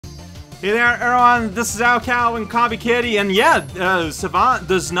Hey there, everyone, this is raocow and Copy Kitty, and yeah, Savant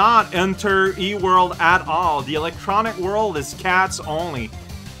does not enter E-World at all. The electronic world is cats only.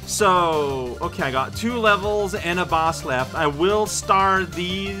 So, okay, I got 2 levels and a boss left. I will star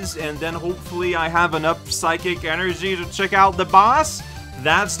these, and then hopefully I have enough psychic energy to check out the boss.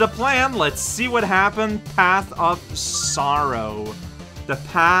 That's the plan. Let's see what happened. Path of Sorrow. The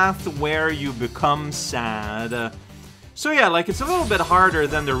path where you become sad. So yeah, like, it's a little bit harder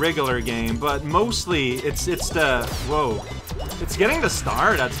than the regular game, but mostly it's the... Whoa. It's getting the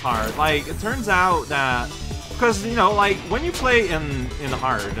star that's hard. Like, it turns out that... Because, you know, like, when you play in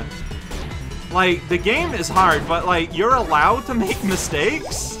hard, like, the game is hard, but, like, you're allowed to make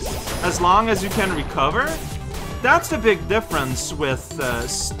mistakes as long as you can recover. That's the big difference with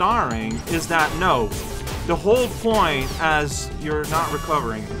starring, is that, no, the whole point as you're not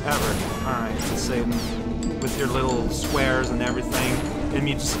recovering, ever. Alright, let's say, with your little squares and everything, and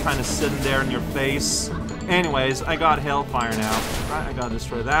me just kind of sitting there in your face. Anyways, I got Hellfire now. Right, I gotta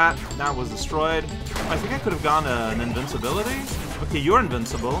destroy that. That was destroyed. I think I could have gone an invincibility. Okay, you're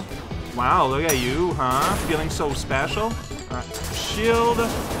invincible. Wow, look at you, huh? Feeling so special. Alright, shield.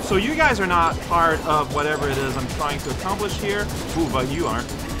 So you guys are not part of whatever it is I'm trying to accomplish here. Ooh, but you are.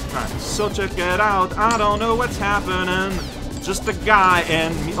 Alright, so check it out. I don't know what's happening. Just a guy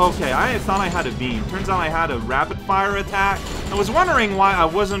and me. Okay, I thought I had a beam. Turns out I had a rapid fire attack. I was wondering why I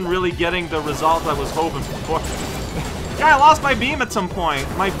wasn't really getting the result I was hoping for. Yeah, I lost my beam at some point.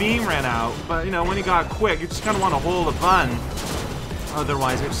 My beam ran out. But, you know, when you got quick, you just kind of want to hold a button.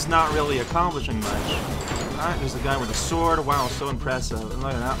 Otherwise, you're just not really accomplishing much. Alright, there's a guy with a sword. Wow, so impressive. And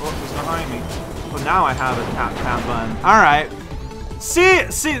look at that. Oh, he's behind me. Well, now I have a tap button. Alright. See,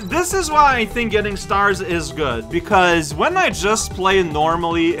 this is why I think getting stars is good, because when I just play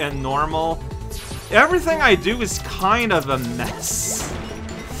normally and normal, everything I do is kind of a mess.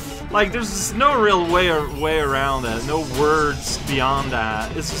 Like, there's just no real way around it, no words beyond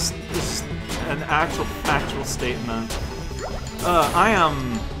that. It's just an actual factual statement.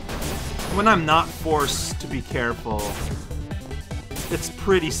 When I'm not forced to be careful, it's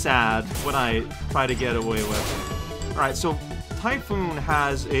pretty sad when I try to get away with it. Alright, so Typhoon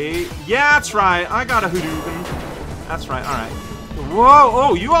has a... Yeah, that's right. I got a Hadouken. That's right. All right. Whoa.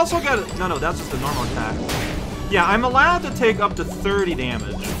 Oh, you also got a... No, that's just a normal attack. Yeah, I'm allowed to take up to 30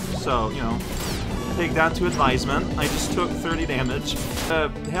 damage. So, you know, take that to advisement. I just took 30 damage.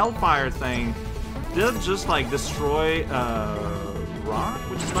 The Hellfire thing did just, like, destroy rock,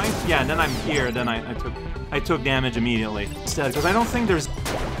 which is nice. Yeah, and then I'm here. Then I took damage immediately instead, because I don't think there's...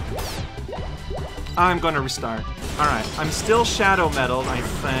 I'm gonna restart. Alright, I'm still Shadow Metal, I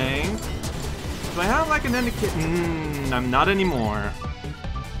think. Do I have like an indicator? I'm not anymore.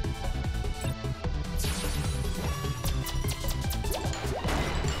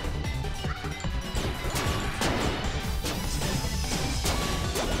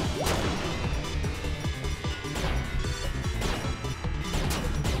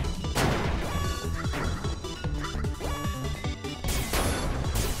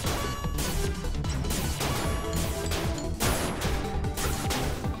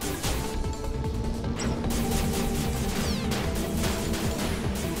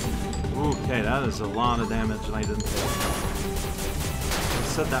 Okay, that is a lot of damage and I didn't take. I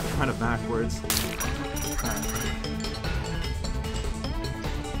said that kind of backwards.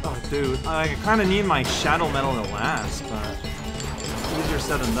 Oh, dude. I kind of need my Shadow Metal to last, but easier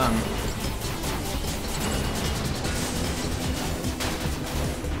said than done.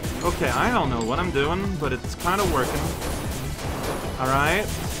 Okay, I don't know what I'm doing, but it's kind of working. Alright.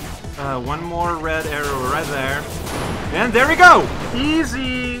 One more red arrow right there. And there we go!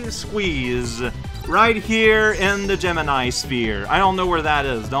 Easy squeeze. Right here in the Gemini Sphere. I don't know where that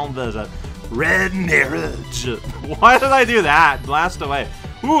is. Don't visit. Red Marriage. Why did I do that? Blast away.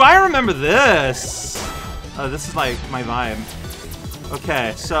 Ooh, I remember this. This is like my vibe.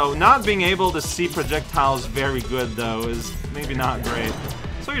 Okay, so not being able to see projectiles very good, though, is maybe not great.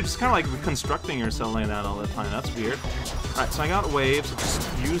 So you're just kind of like reconstructing yourself like that all the time. That's weird. Alright, so I got waves. So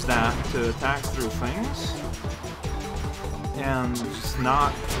just use that to attack through things. And just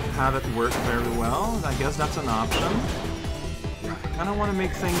not have it work very well. I guess that's an option. I kind of want to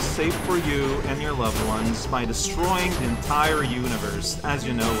make things safe for you and your loved ones by destroying the entire universe, as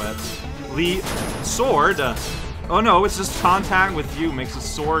you know it. The sword. Oh no, it's just contact with you makes a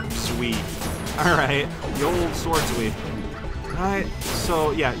sword sweep. Alright, the old sword sweep. Alright,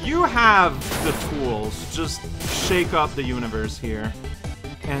 so yeah, you have the tools. Just shake up the universe here.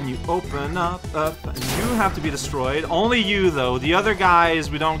 And you open up, and you have to be destroyed. Only you, though. The other guys,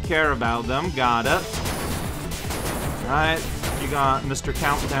 we don't care about them. Got it. Alright, you got Mr.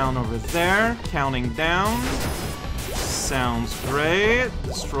 Countdown over there, counting down. Sounds great.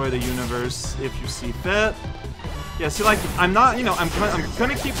 Destroy the universe if you see fit. Yeah, see, like, I'm not, you know, I'm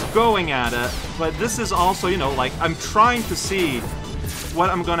gonna keep going at it, but this is also, you know, like, I'm trying to see what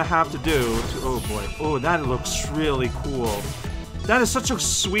I'm gonna have to do to, oh boy, oh, that looks really cool. That is such a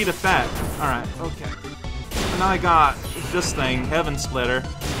sweet effect. Alright, okay. And now I got this thing, Heaven Splitter.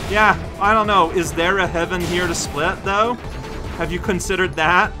 Yeah, I don't know, is there a heaven here to split, though? Have you considered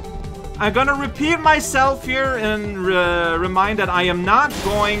that? I'm gonna repeat myself here and remind that I am not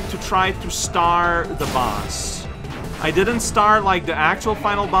going to try to star the boss. I didn't start like the actual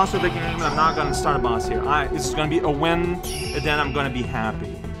final boss of the game, and I'm not gonna start a boss here. This is gonna be a win, and then I'm gonna be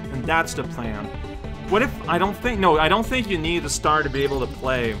happy. And that's the plan. What if, I don't think you need a star to be able to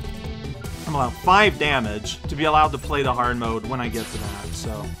play. I'm allowed 5 damage to be allowed to play the hard mode when I get to that,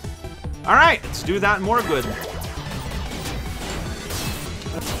 so. Alright, let's do that more good.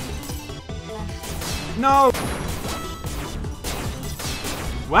 No!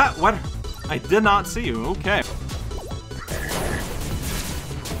 What? What? I did not see you, okay.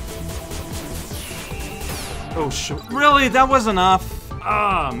 Oh, shoot. Really? That was enough?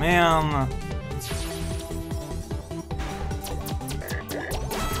 Oh, man.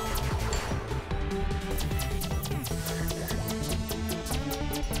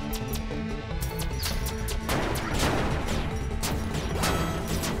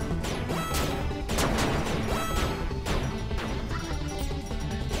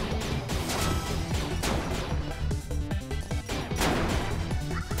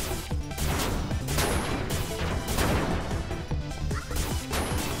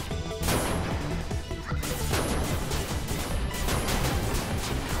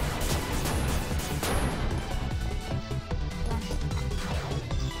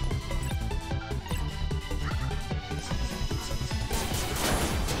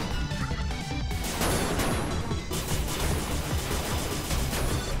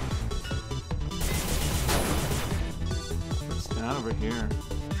 Over here.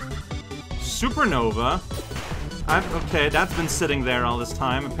 Supernova? Okay, that's been sitting there all this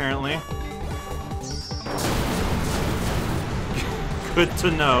time, apparently. Good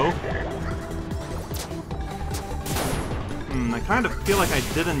to know. I kind of feel like I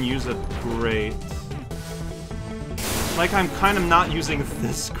didn't use it great. Like I'm kind of not using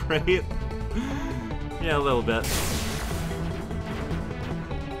this great. Yeah, a little bit.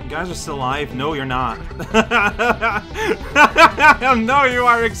 You guys are still alive? No, you're not. No, you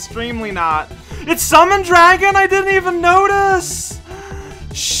are extremely not. It's Summon Dragon? I didn't even notice!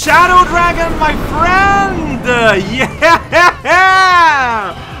 Shadow Dragon, my friend! Yeah!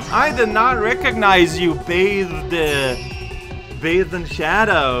 I did not recognize you bathed in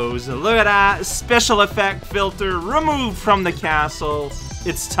shadows. Look at that. Special effect filter removed from the castle.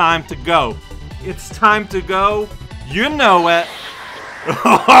 It's time to go. It's time to go. You know it. You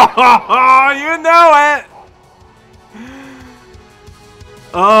know it!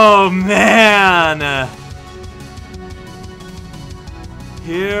 Oh, man!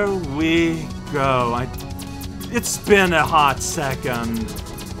 Here we go. It's been a hot second.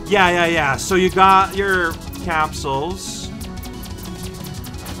 Yeah. So you got your capsules.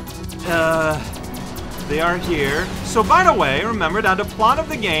 They are here. So by the way, remember that the plot of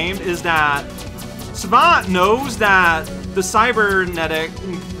the game is that Savant knows that the cybernetic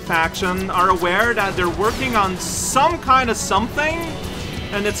faction are aware that they're working on some kind of something,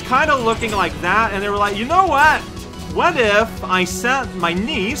 and it's kind of looking like that, and they were like, you know what? What if I sent my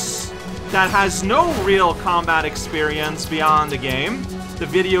niece, that has no real combat experience beyond the game, the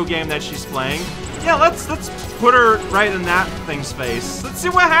video game that she's playing, yeah, let's put her right in that thing's face. Let's see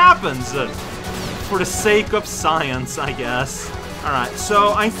what happens. For the sake of science, I guess. Alright,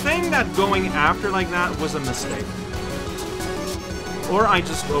 so I think that going after like that was a mistake. Or I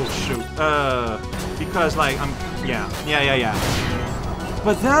just, oh shoot, because like, yeah.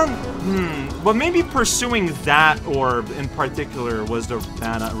 But then, but maybe pursuing that orb in particular was the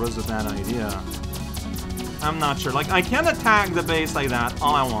bad idea. I'm not sure. Like, I can attack the base like that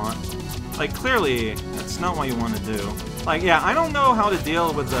all I want. Like, clearly, that's not what you want to do. Like, yeah, I don't know how to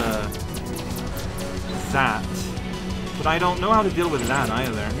deal with that. But I don't know how to deal with that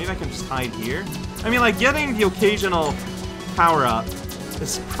either. Maybe I can just hide here. I mean, like, getting the occasional power-up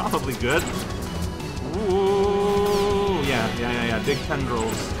is probably good. Ooh, yeah. Big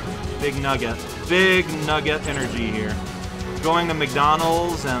tendrils. Big nugget. Big nugget energy here. Going to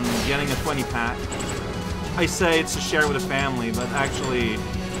McDonald's and getting a 20-pack. I say it's to share with a family, but actually,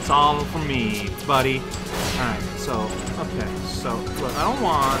 it's all for me, buddy. Alright, so, okay. So, look, I don't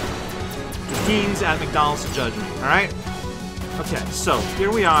want the teens at McDonald's to judge me, alright? Okay, so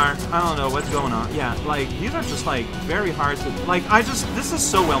here we are. I don't know what's going on. Yeah, like, these are just, like, very hard to... Like, this is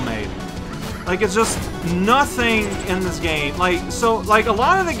so well made. Like, it's just nothing in this game. Like, so, like, a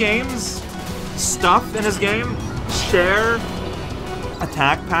lot of the game's stuff in this game share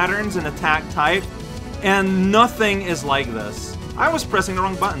attack patterns and attack type, and nothing is like this. I was pressing the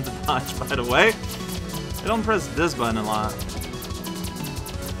wrong button to dodge, by the way. I don't press this button a lot.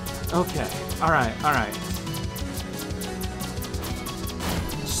 Okay, alright, alright.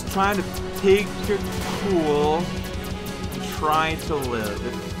 Just try to take your cool and try to live,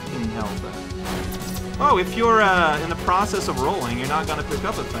 if you can help it. Oh, if you're in the process of rolling, you're not gonna pick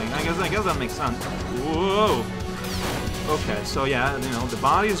up a thing. I guess that makes sense. Whoa! Okay, so yeah, you know, the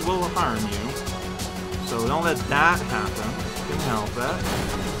bodies will harm you. So don't let that happen. You can help it.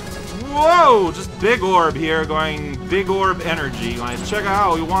 Whoa! Just big orb here, going big orb energy. Like, check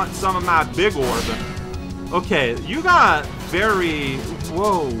out, you want some of my big orb. Okay, you got very,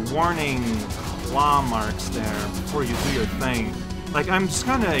 whoa, warning claw marks there before you do your thing. Like, I'm just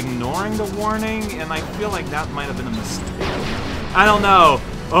kind of ignoring the warning, and I feel like that might have been a mistake. I don't know.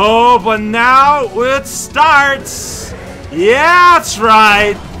 Oh, but now it starts! Yeah, that's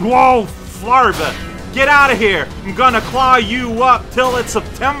right! Whoa, Flarb! Get out of here! I'm gonna claw you up till it's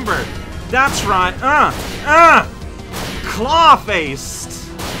September! That's right, Claw-faced!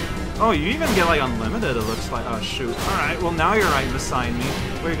 Oh, you even get, like, unlimited, it looks like. Oh, shoot. Alright, well, now you're right beside me.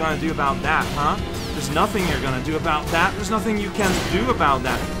 What are you gonna do about that, huh? There's nothing you're gonna do about that. There's nothing you can do about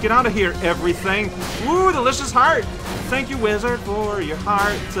that. Get out of here, everything. Ooh, delicious heart. Thank you, wizard, for your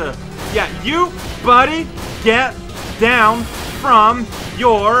heart. Yeah, you, buddy, get down from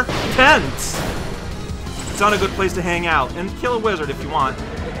your tent. It's not a good place to hang out. And kill a wizard if you want.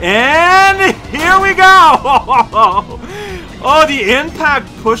 And here we go. Oh, the impact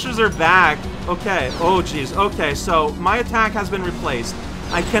pushes her back. Okay. Oh, jeez. Okay, so my attack has been replaced.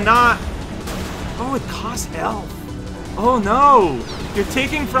 I cannot... Oh, it costs health. Oh no! You're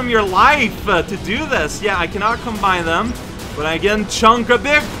taking from your life to do this. Yeah, I cannot combine them, but I can chunk a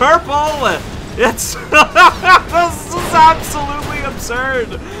big purple. It's this is absolutely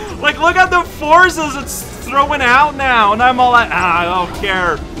absurd. Like, look at the forces it's throwing out now, and I'm all like, I don't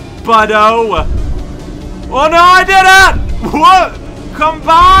care, buddo. Oh no, I did it! What?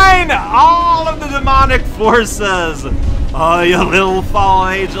 Combine all of the demonic forces. Oh, you little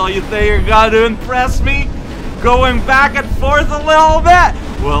fallen angel, you think you're gonna impress me? Going back and forth a little bit?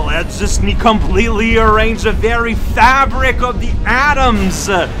 Well, let's just completely arrange the very fabric of the atoms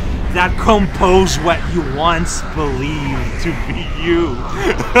that compose what you once believed to be you.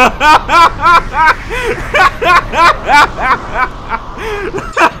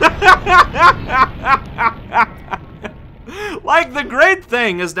 Like, the great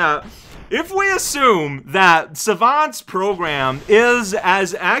thing is that if we assume that Savant's program is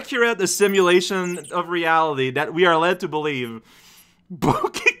as accurate a simulation of reality that we are led to believe,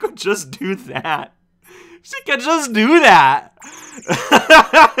 Boki could just do that. She could just do that.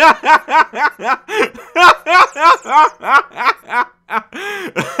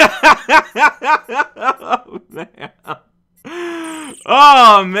 Oh, man.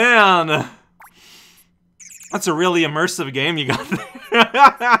 Oh, man. That's a really immersive game you got there.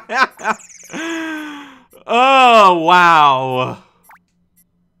 Oh, wow.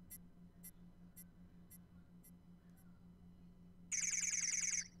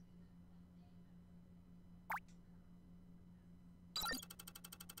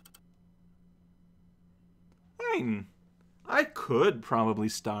 I could probably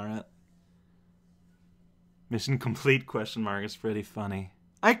star it. Mission complete, question mark, is pretty funny.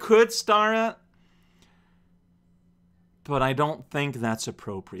 I could star it, but I don't think that's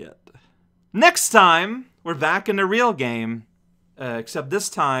appropriate. Next time, we're back in the real game, except this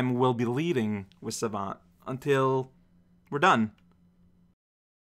time we'll be leading with Savant until we're done.